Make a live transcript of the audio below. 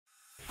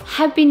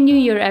Happy New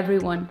Year,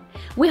 everyone!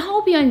 We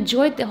hope you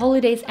enjoyed the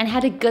holidays and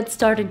had a good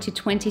start into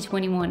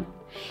 2021.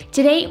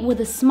 Today, with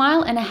a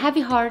smile and a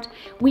heavy heart,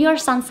 we are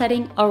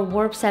sunsetting our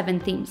Warp 7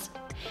 themes.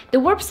 The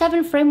Warp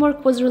 7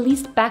 framework was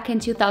released back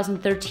in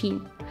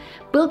 2013.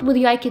 Built with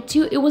UIkit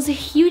 2, it was a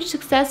huge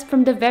success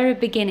from the very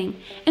beginning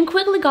and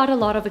quickly got a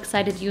lot of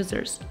excited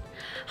users.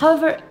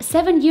 However,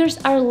 7 years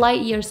are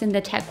light years in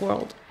the tech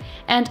world.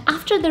 And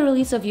after the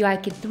release of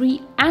UIkit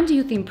 3 and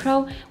UItheme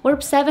Pro,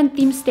 Warp 7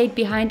 theme stayed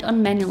behind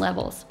on many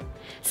levels.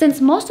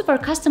 Since most of our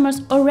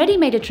customers already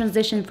made a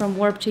transition from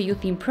Warp to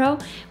UItheme Pro,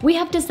 we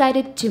have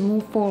decided to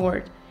move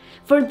forward.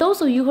 For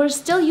those of you who are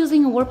still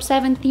using a Warp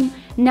 7 theme,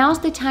 now's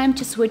the time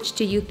to switch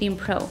to UItheme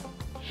Pro.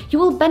 You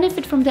will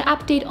benefit from the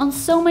update on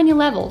so many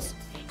levels.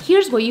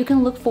 Here's what you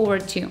can look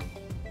forward to.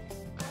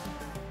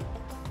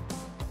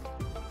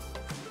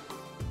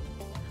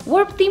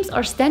 Warp themes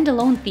are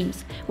standalone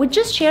themes, which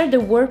just share the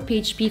Warp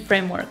PHP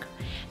framework.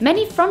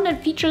 Many front-end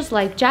features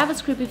like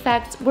JavaScript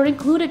effects were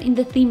included in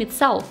the theme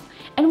itself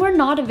and were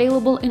not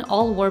available in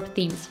all Warp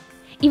themes.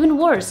 Even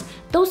worse,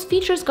 those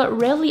features got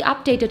rarely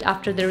updated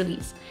after the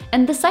release,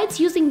 and the sites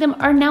using them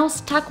are now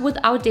stuck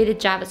with outdated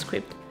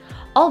JavaScript.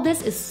 All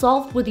this is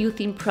solved with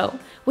UItheme Pro,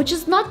 which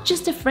is not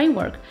just a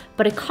framework,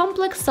 but a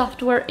complex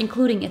software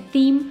including a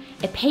theme,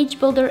 a page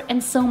builder,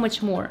 and so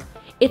much more.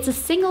 It's a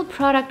single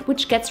product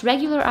which gets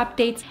regular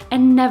updates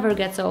and never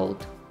gets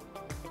old.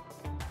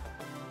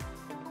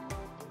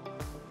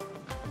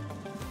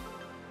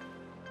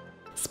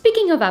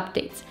 Speaking of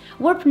updates,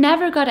 Warp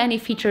never got any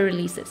feature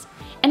releases,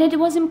 and it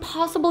was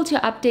impossible to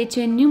update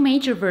to a new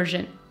major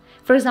version.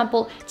 For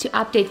example, to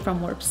update from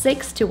Warp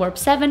 6 to Warp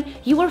 7,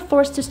 you were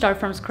forced to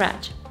start from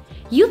scratch.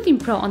 UItheme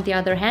Pro, on the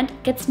other hand,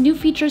 gets new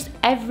features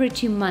every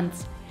 2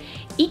 months.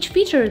 Each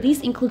feature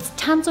release includes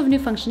tons of new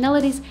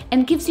functionalities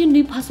and gives you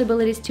new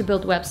possibilities to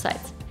build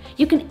websites.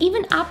 You can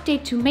even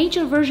update to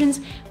major versions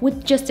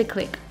with just a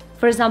click.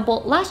 For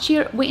example, last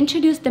year we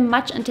introduced the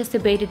much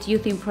anticipated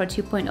UItheme Pro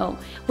 2.0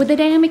 with the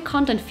dynamic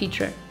content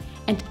feature,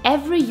 and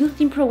every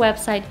UItheme Pro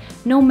website,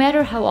 no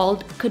matter how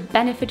old, could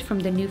benefit from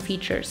the new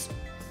features.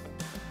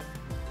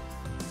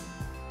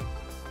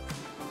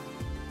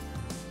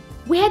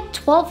 We had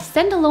 12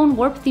 standalone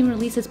Warp theme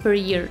releases per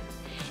year.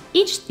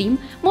 Each theme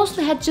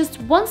mostly had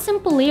just one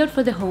simple layout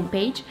for the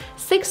homepage,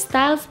 6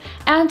 styles,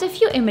 and a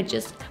few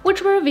images,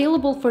 which were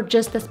available for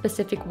just a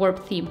specific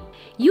Warp theme.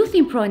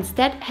 UItheme Pro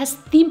instead has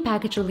theme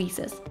package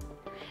releases.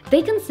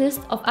 They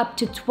consist of up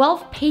to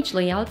 12 page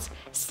layouts,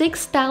 6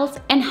 styles,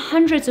 and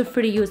hundreds of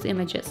free-to-use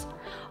images,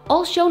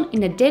 all shown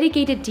in a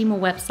dedicated demo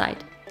website.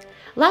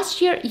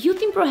 Last year,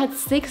 UItheme Pro had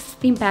 6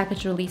 theme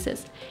package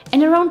releases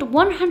and around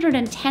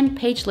 110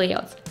 page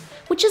layouts,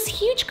 which is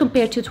huge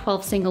compared to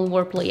 12 single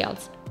Warp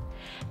layouts.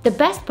 The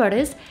best part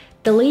is,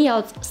 the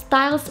layouts,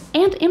 styles,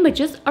 and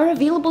images are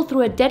available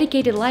through a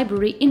dedicated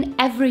library in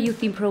every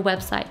UItheme Pro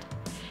website.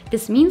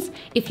 This means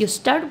if you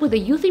start with a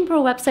UItheme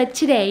Pro website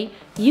today,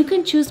 you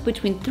can choose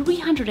between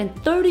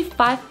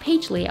 335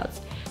 page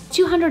layouts,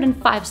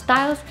 205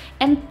 styles,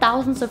 and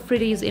thousands of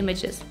free-to-use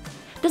images.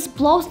 This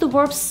blows the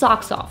Warp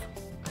socks off.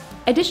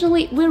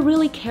 Additionally, we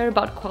really care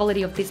about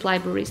quality of these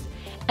libraries,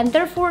 and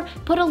therefore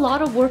put a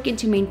lot of work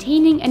into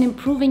maintaining and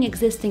improving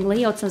existing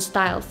layouts and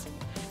styles.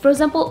 For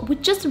example, we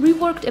just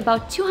reworked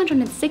about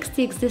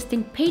 260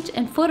 existing page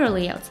and footer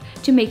layouts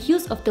to make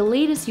use of the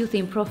latest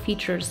UItheme Pro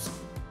features.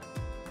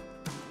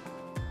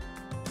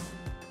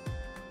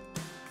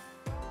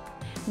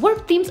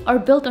 Warp themes are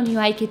built on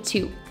UIkit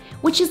 2,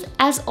 which is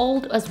as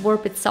old as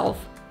Warp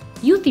itself.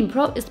 UItheme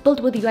Pro is built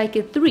with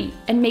UIkit 3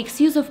 and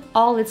makes use of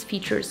all its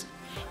features.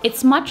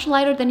 It's much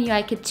lighter than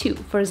UIkit 2,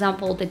 for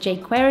example, the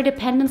jQuery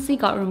dependency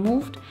got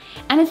removed,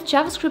 and its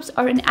JavaScripts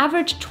are an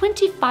average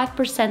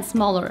 25%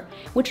 smaller,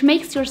 which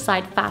makes your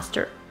site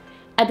faster.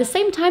 At the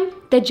same time,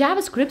 the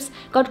JavaScripts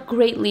got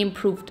greatly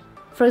improved,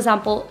 for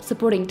example,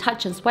 supporting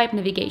touch and swipe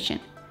navigation.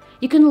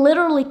 You can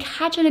literally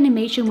catch an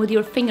animation with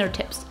your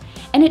fingertips,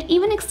 and it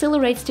even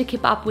accelerates to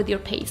keep up with your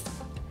pace.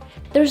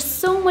 There's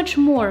so much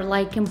more,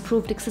 like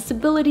improved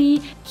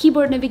accessibility,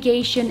 keyboard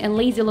navigation, and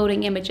lazy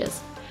loading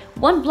images.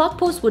 One blog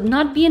post would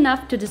not be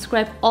enough to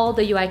describe all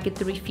the UIkit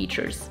 3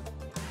 features.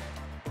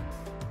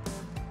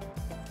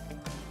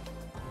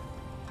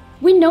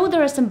 We know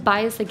there are some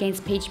bias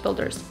against page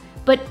builders,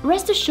 but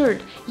rest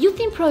assured,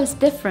 UItheme Pro is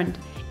different.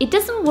 It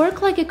doesn't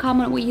work like a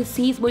common what you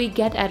see is what you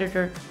get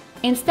editor.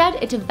 Instead,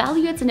 it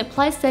evaluates and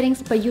applies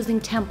settings by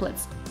using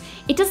templates.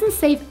 It doesn't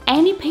save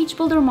any page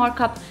builder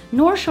markup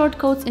nor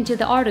shortcodes into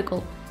the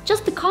article,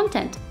 just the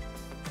content.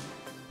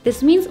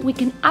 This means we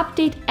can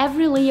update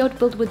every layout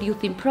built with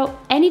UItheme Pro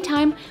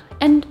anytime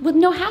and with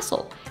no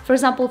hassle, for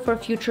example for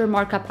future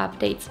markup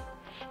updates.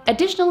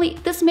 Additionally,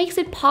 this makes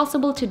it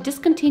possible to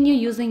discontinue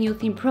using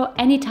UItheme Pro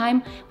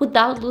anytime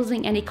without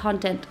losing any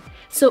content.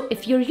 So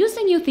if you're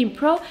using UItheme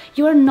Pro,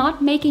 you are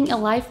not making a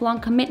lifelong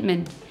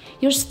commitment.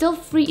 You're still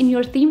free in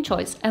your theme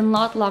choice and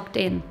not locked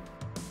in.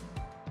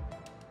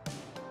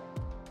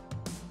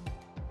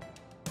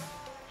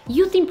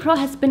 UItheme Pro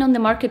has been on the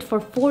market for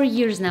 4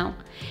 years now,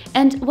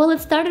 and while it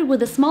started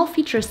with a small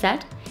feature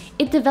set,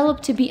 it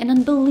developed to be an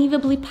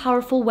unbelievably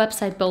powerful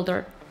website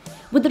builder.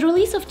 With the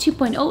release of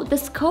 2.0, the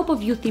scope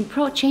of UItheme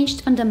Pro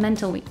changed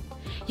fundamentally.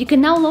 You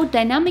can now load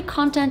dynamic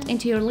content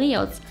into your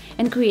layouts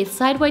and create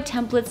site-wide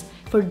templates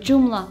for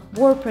Joomla,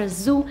 WordPress,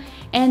 Zoo,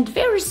 and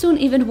very soon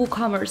even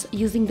WooCommerce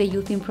using the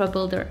UItheme Pro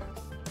builder.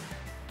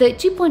 The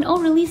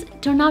 2.0 release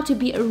turned out to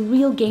be a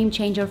real game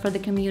changer for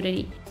the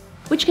community,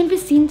 which can be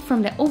seen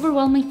from the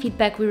overwhelming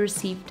feedback we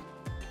received.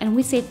 And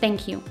we say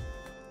thank you.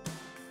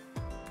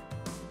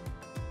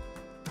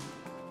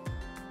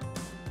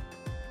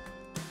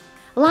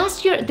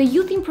 Last year, the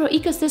UItheme Pro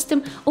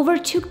ecosystem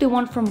overtook the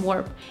one from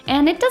Warp,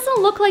 and it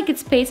doesn't look like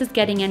its pace is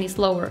getting any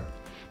slower.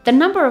 The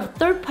number of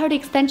third-party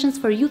extensions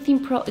for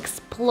UItheme Pro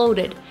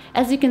exploded,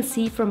 as you can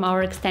see from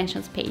our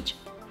extensions page.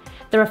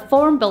 There are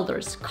form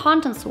builders,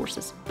 content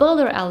sources,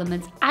 builder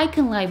elements,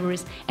 icon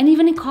libraries, and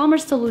even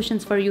e-commerce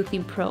solutions for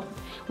UItheme Pro.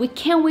 We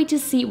can't wait to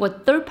see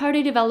what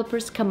third-party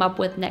developers come up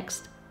with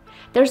next.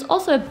 There's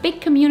also a big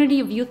community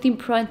of UItheme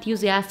Pro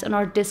enthusiasts on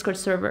our Discord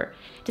server,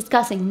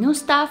 discussing new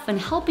stuff and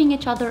helping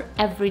each other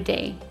every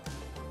day.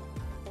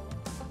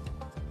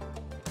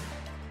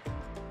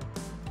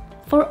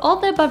 For all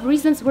the above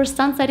reasons, we're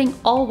sunsetting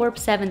all Warp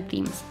 7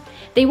 themes.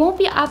 They won't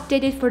be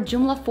updated for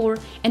Joomla 4,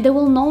 and they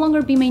will no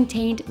longer be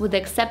maintained with the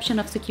exception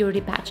of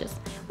security patches,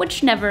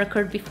 which never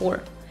occurred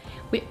before.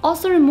 We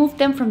also removed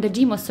them from the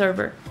demo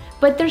server,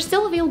 but they're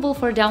still available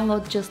for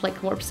download just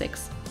like Warp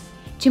 6.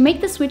 To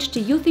make the switch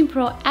to UItheme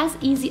Pro as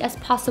easy as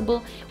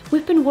possible,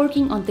 we've been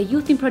working on the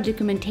UItheme Pro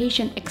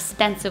documentation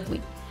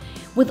extensively.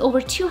 With over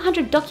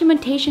 200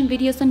 documentation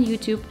videos on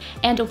YouTube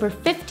and over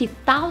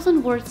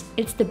 50,000 words,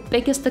 it's the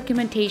biggest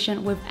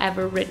documentation we've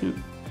ever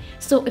written.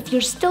 So if you're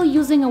still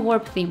using a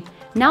Warp theme,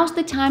 now's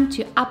the time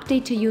to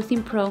update to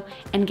UItheme Pro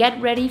and get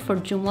ready for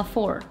Joomla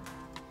 4.